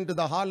men who went to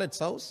the harlot's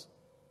house.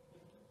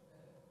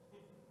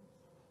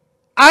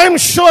 I'm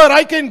sure,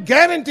 I can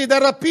guarantee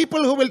there are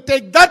people who will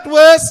take that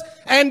verse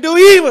and do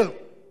evil.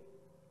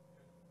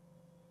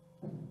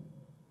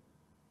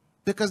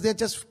 Because they're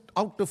just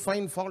out to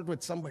find fault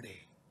with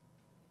somebody.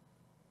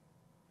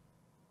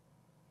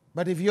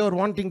 But if you're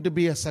wanting to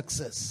be a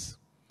success,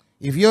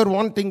 if you're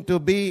wanting to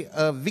be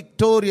a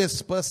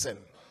victorious person,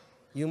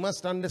 you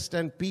must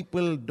understand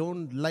people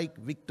don't like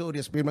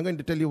victorious people. I'm going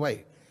to tell you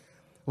why.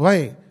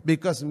 Why?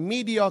 Because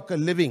mediocre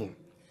living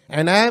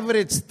and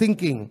average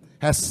thinking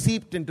has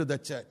seeped into the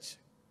church.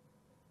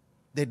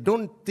 They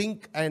don't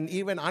think and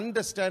even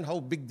understand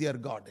how big their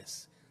God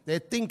is. They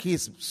think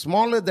he's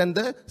smaller than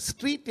the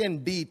street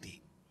and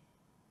deity.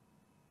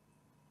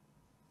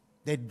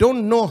 They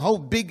don't know how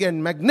big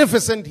and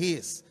magnificent he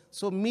is.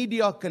 So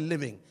mediocre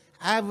living,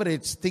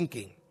 average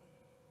thinking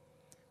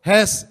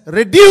has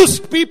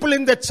reduced people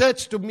in the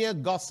church to mere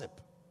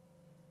gossip.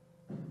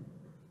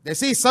 They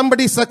see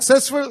somebody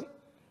successful,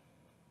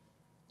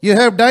 you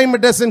have dime a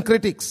dozen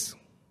critics.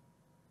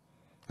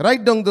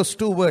 Write down those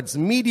two words,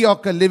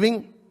 mediocre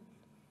living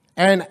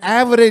and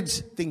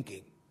average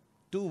thinking.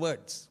 2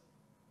 words.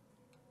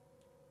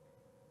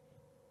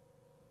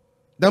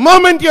 The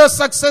moment you're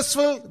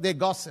successful, they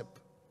gossip.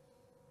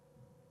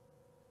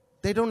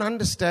 They don't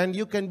understand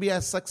you can be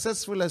as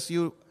successful as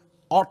you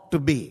ought to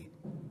be,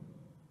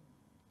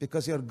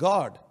 because your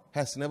God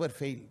has never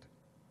failed.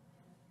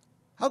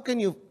 How can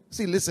you,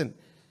 see, listen,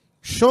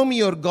 Show me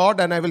your God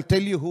and I will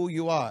tell you who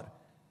you are,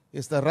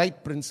 is the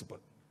right principle.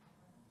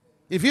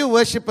 If you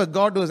worship a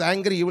God who is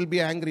angry, you will be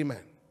an angry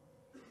man.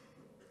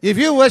 If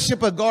you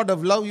worship a God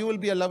of love, you will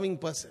be a loving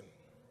person.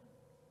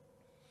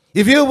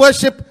 If you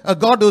worship a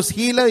God who is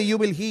healer, you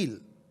will heal.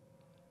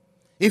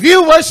 If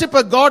you worship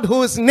a God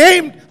who is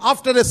named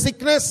after a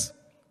sickness,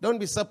 don't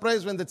be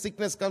surprised when the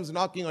sickness comes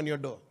knocking on your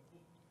door.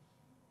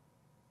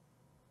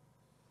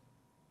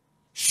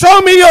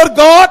 Show me your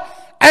God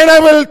and I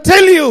will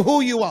tell you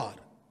who you are.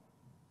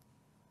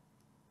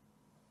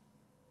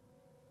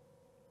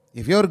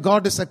 If your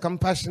God is a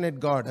compassionate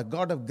God, a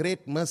God of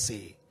great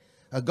mercy,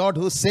 a God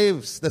who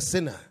saves the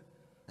sinner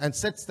and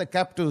sets the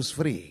captives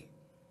free.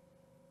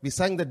 We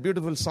sang that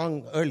beautiful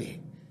song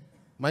early.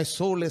 My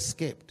soul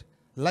escaped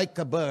like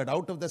a bird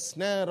out of the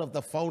snare of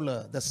the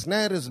fowler. The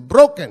snare is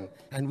broken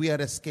and we are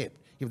escaped.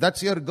 If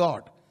that's your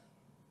God,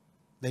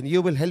 then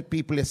you will help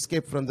people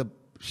escape from the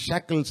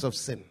shackles of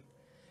sin.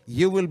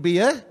 You will be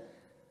a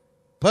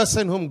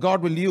person whom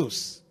God will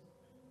use.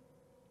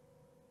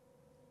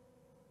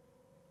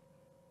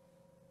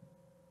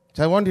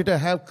 So I want you to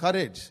have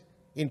courage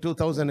in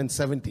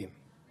 2017.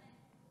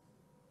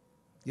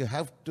 You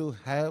have to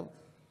have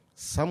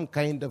some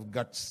kind of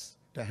guts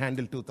to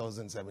handle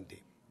 2017.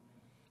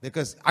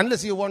 Because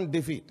unless you want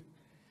defeat,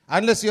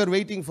 unless you are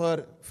waiting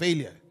for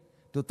failure,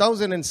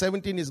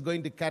 2017 is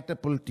going to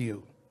catapult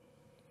you.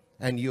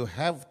 And you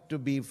have to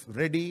be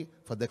ready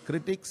for the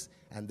critics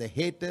and the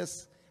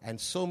haters and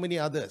so many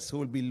others who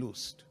will be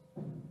loosed.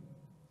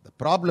 The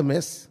problem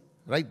is,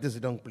 write this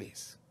down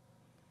please.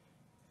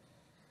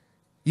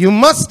 You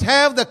must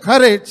have the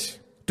courage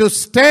to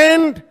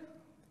stand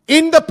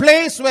in the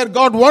place where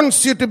God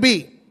wants you to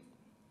be.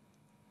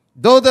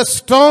 Though the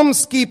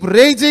storms keep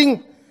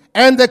raging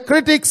and the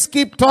critics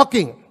keep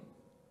talking.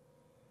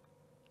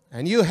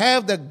 And you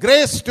have the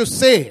grace to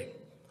say,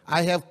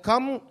 I have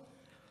come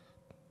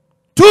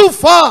too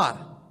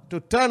far to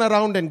turn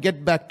around and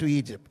get back to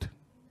Egypt.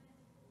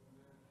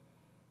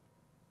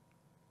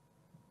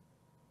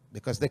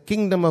 Because the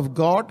kingdom of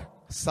God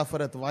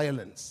suffereth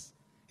violence.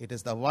 It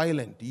is the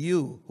violent,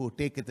 you, who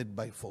taketh it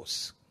by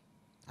force.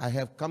 I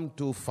have come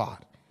too far.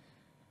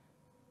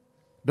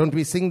 Don't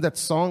we sing that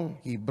song?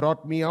 He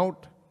brought me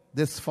out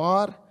this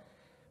far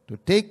to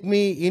take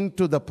me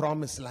into the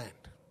promised land.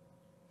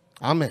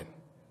 Amen.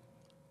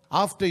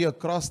 After you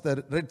cross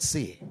the Red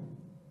Sea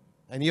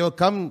and you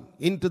come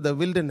into the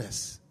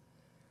wilderness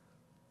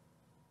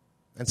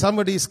and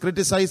somebody is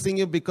criticizing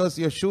you because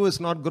your shoe is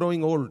not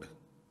growing old.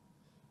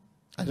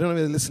 I don't know if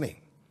you're listening.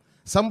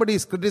 Somebody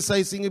is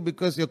criticizing you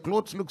because your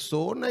clothes look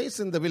so nice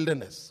in the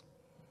wilderness.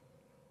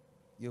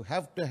 You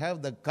have to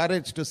have the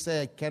courage to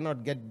say, I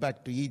cannot get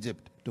back to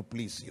Egypt to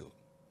please you.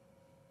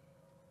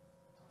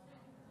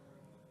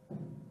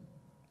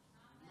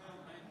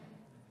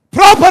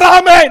 Proper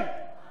amen.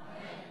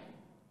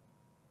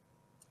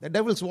 The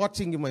devil's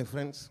watching you, my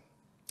friends.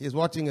 He's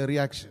watching a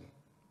reaction.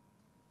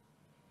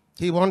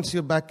 He wants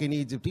you back in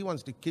Egypt. He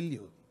wants to kill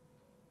you.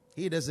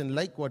 He doesn't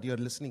like what you're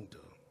listening to.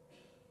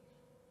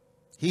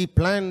 He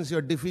plans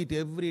your defeat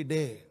every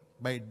day,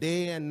 by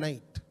day and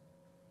night.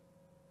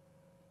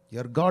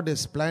 Your God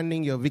is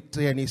planning your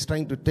victory and He's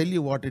trying to tell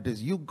you what it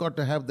is. You've got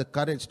to have the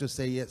courage to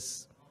say,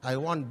 yes, I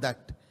want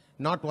that.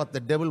 Not what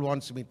the devil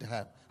wants me to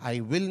have.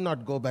 I will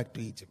not go back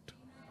to Egypt.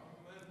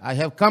 I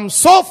have come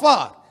so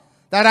far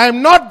that I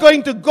am not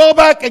going to go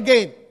back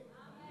again.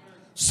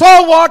 So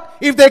what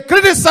if they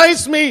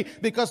criticize me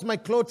because my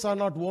clothes are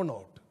not worn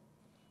out?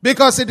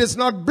 Because it is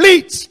not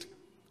bleached.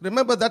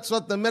 Remember, that's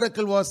what the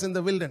miracle was in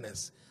the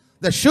wilderness.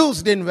 The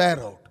shoes didn't wear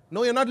out.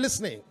 No, you're not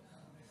listening.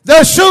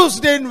 The shoes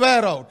didn't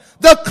wear out.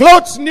 The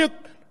clothes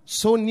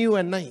so new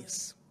and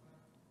nice.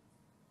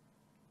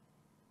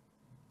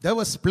 There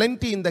was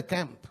plenty in the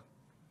camp.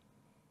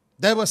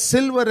 There was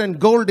silver and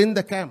gold in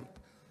the camp.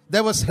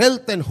 There was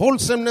health and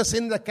wholesomeness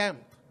in the camp.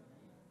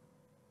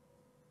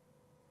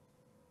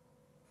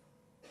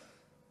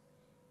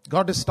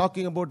 God is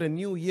talking about a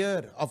new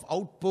year of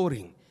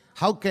outpouring.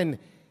 How can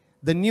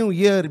the new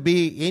year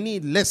be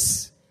any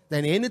less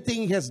than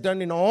anything He has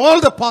done in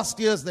all the past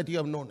years that you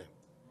have known Him?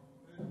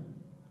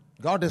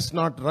 God is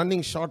not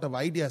running short of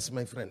ideas,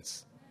 my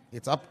friends.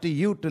 It's up to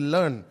you to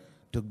learn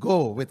to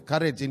go with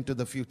courage into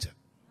the future.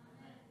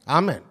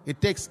 Amen.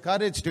 It takes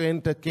courage to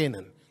enter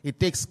Canaan. It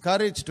takes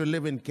courage to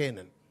live in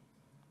Canaan.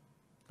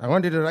 I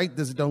want you to write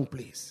this down,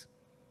 please.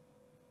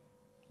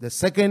 The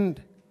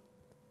second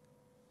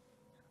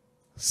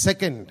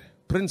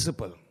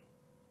principle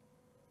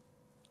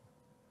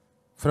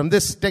from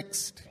this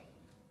text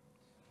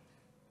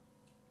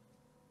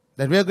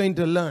that we are going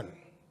to learn.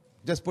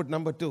 Just put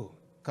number 2.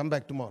 Come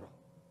back tomorrow.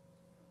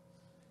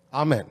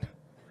 Amen.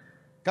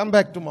 Come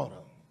back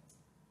tomorrow.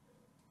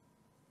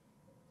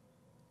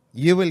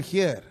 You will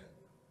hear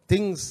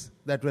things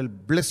that will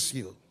bless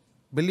you.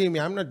 Believe me,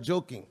 I'm not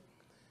joking.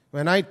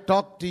 When I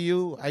talk to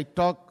you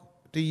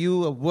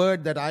a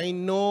word that I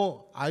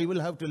know I will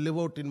have to live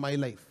out in my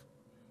life.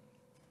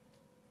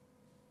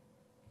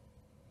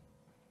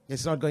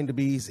 It's not going to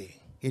be easy.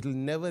 It will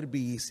never be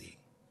easy.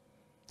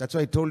 That's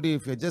why I told you,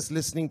 if you're just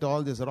listening to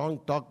all this wrong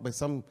talk by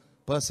some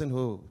person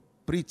who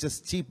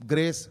preaches cheap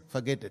grace,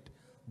 forget it.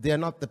 They are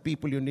not the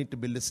people you need to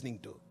be listening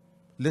to.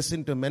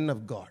 Listen to men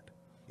of God.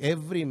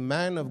 Every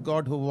man of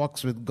God who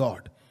walks with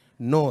God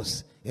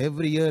knows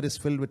every year is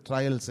filled with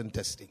trials and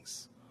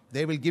testings.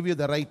 They will give you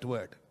the right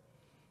word.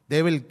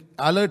 They will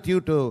alert you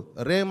to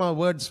rhema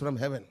words from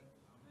heaven.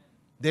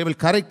 They will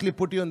correctly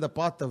put you on the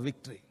path of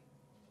victory.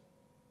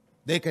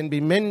 They can be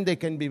men, they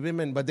can be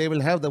women, but they will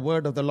have the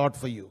word of the Lord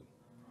for you.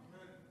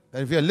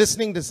 And if you're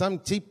listening to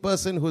some cheap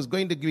person who's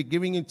going to be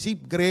giving you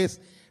cheap grace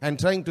and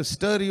trying to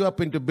stir you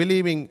up into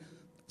believing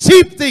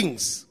cheap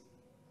things,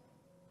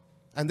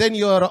 and then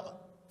you're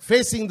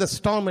facing the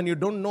storm and you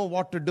don't know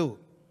what to do,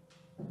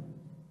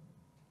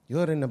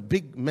 you're in a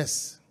big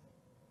mess.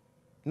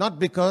 Not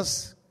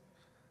because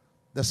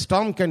the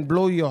storm can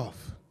blow you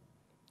off.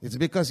 It's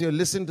because you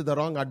listened to the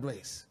wrong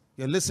advice.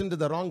 You listened to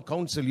the wrong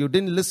counsel. You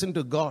didn't listen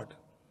to God.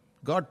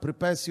 God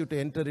prepares you to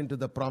enter into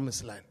the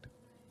promised land.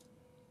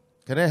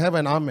 Can I have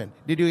an amen?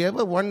 Did you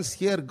ever once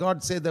hear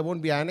God say there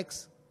won't be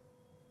annex?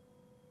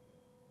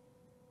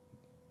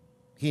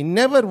 He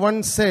never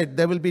once said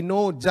there will be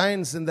no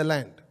giants in the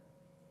land.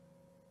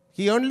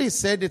 He only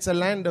said it's a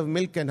land of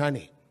milk and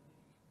honey.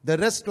 The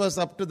rest was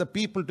up to the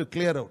people to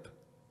clear out.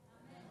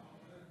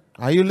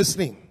 Are you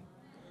listening?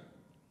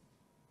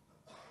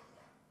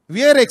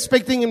 We are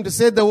expecting him to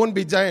say there won't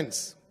be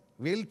giants.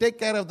 We'll take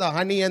care of the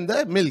honey and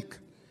the milk.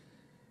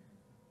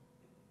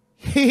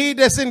 He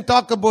doesn't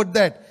talk about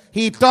that.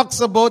 He talks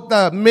about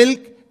the milk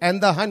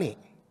and the honey.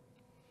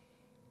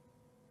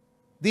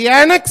 The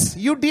annex,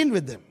 you deal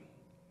with them.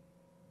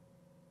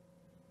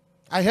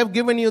 I have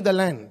given you the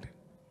land.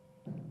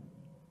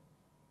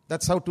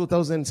 That's how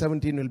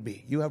 2017 will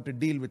be. You have to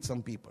deal with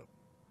some people.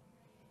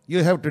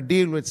 You have to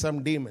deal with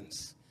some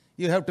demons.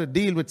 You have to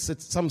deal with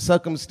some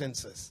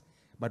circumstances.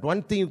 But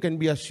one thing you can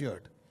be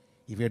assured.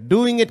 If you're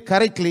doing it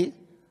correctly,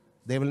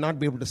 they will not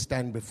be able to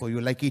stand before you.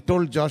 Like he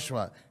told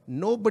Joshua,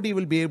 nobody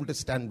will be able to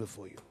stand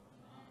before you.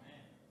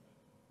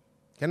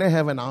 Can I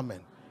have an amen?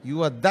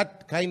 You are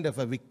that kind of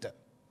a victor.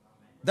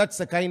 That's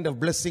the kind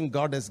of blessing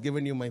God has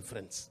given you, my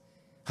friends.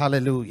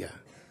 Hallelujah.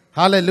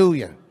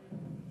 Hallelujah.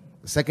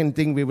 The second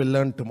thing we will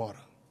learn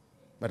tomorrow.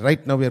 But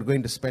right now we are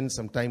going to spend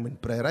some time in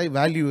prayer. I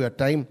value your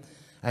time.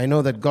 I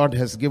know that God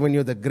has given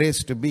you the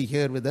grace to be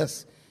here with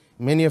us.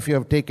 Many of you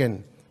have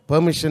taken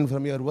permission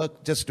from your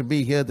work just to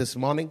be here this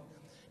morning,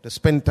 to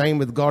spend time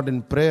with God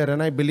in prayer.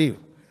 And I believe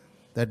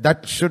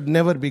that should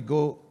never be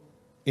go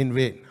in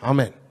vain.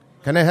 Amen.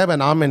 Can I have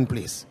an amen,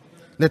 please?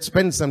 Let's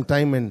spend some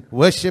time in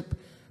worship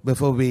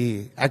before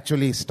we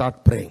actually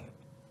start praying.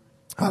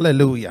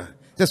 Hallelujah.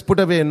 Just put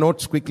away your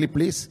notes quickly,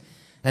 please.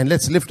 And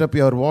let's lift up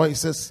your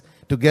voices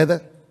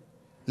together.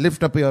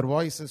 Lift up your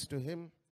voices to Him.